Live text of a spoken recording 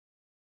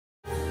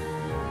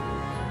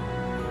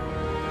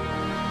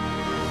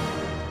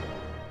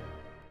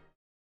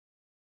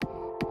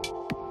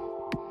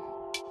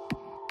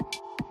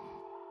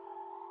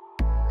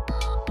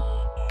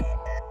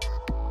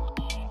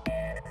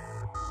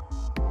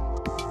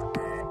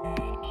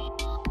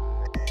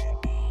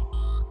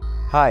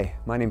Hi,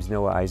 my name is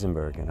Noah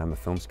Isenberg and I'm a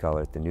film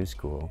scholar at the New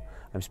School.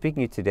 I'm speaking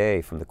to you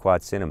today from the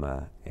Quad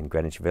Cinema in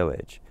Greenwich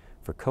Village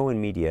for Cohen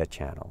Media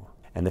Channel.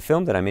 And the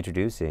film that I'm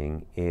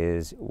introducing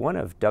is one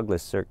of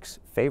Douglas Sirk's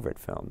favorite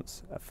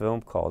films, a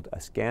film called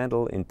A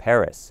Scandal in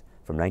Paris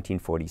from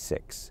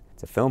 1946.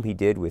 It's a film he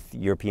did with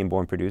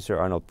European-born producer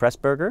Arnold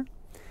Pressburger,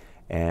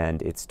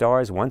 and it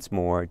stars once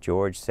more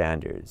George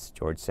Sanders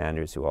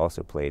who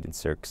also played in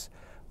Sirk's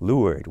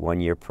Lured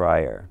 1 year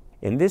prior.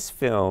 In this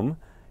film,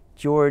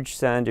 George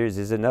Sanders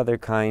is another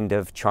kind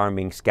of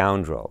charming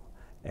scoundrel,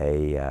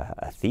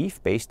 a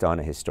thief based on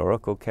a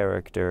historical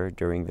character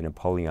during the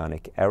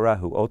Napoleonic era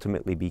who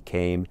ultimately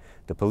became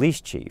the police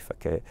chief,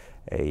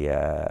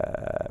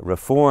 a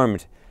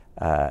reformed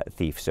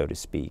thief, so to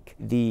speak.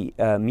 The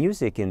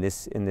music in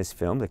this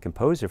film, the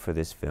composer for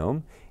this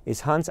film,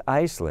 is Hans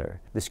Eisler.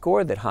 The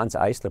score that Hans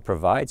Eisler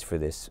provides for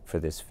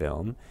this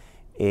film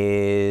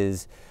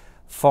is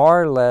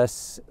far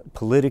less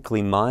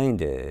politically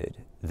minded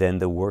than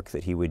the work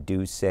that he would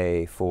do,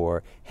 say,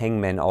 for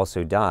Hangmen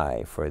Also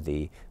Die, for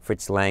the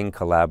Fritz Lang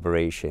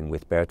collaboration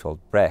with Bertolt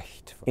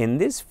Brecht. In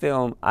this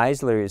film,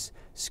 Eisler's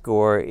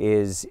score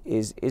is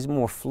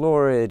more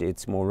florid,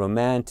 it's more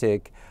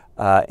romantic,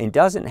 and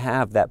doesn't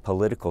have that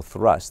political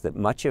thrust that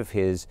much of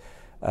his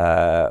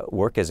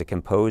work as a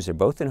composer,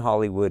 both in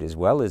Hollywood as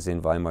well as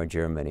in Weimar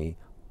Germany,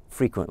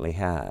 frequently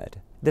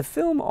had. The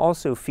film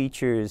also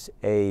features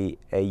a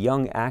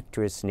young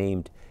actress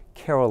named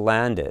Carol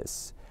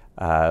Landis,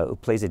 who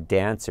plays a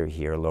dancer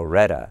here,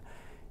 Loretta.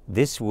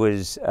 This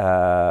was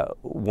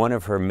one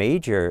of her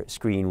major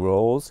screen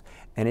roles,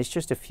 and it's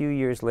just a few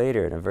years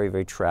later, in a very,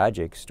 very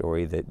tragic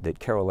story, that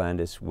Carol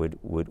Landis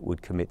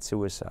would commit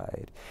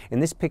suicide. In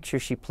this picture,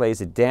 she plays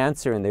a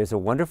dancer, and there's a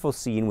wonderful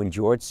scene when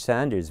George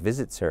Sanders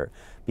visits her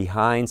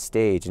behind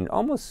stage, and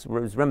almost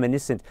was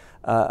reminiscent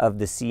of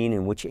the scene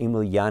in which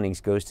Emil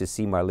Jannings goes to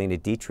see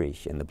Marlene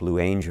Dietrich in The Blue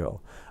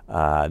Angel.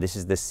 This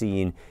is the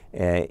scene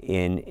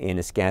in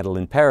A Scandal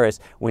in Paris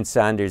when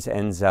Sanders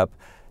ends up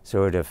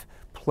sort of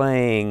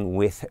playing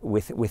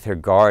with her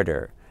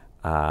garter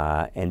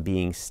and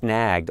being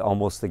snagged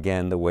almost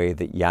again the way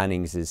that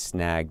Jannings is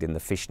snagged in the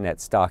fishnet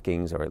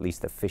stockings, or at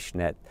least the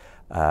fishnet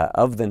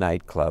of the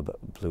nightclub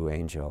Blue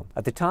Angel.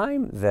 At the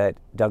time that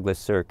Douglas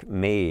Sirk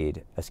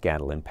made A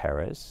Scandal in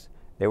Paris,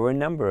 there were a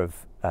number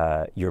of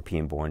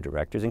European-born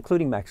directors,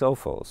 including Max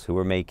Ophuls, who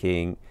were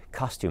making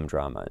costume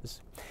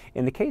dramas.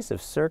 In the case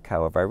of Sirk,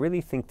 however, I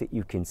really think that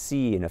you can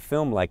see in a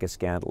film like A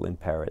Scandal in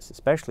Paris,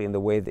 especially in the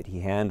way that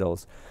he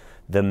handles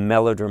the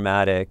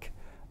melodramatic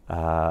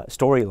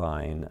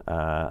storyline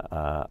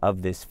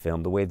of this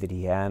film, the way that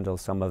he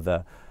handles some of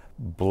the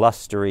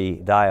blustery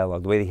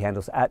dialogue, the way that he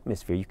handles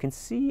atmosphere. You can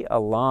see a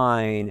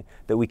line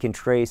that we can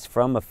trace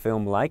from a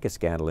film like A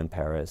Scandal in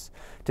Paris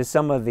to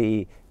some of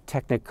the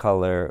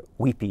Technicolor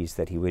weepies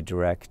that he would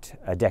direct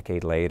a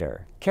decade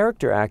later.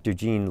 Character actor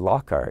Gene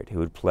Lockhart, who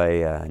would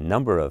play a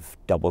number of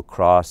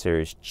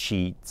double-crossers,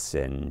 cheats,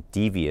 and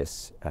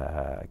devious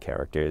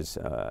characters.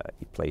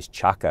 He plays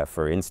Chaka,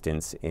 for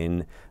instance,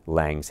 in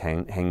Lang's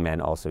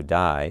Hangmen Also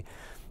Die,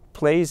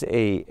 plays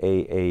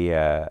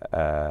a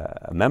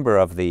member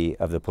of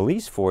the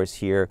police force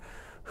here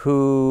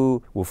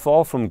who will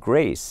fall from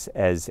grace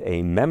as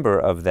a member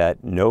of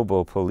that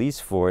noble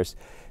police force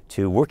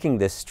to working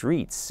the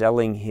streets,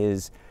 selling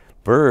his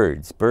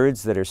birds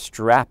that are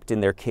strapped in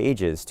their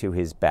cages to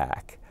his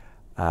back.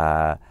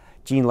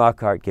 Gene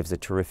Lockhart gives a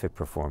terrific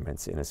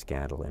performance in A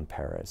Scandal in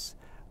Paris.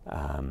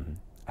 I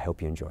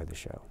hope you enjoy the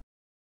show.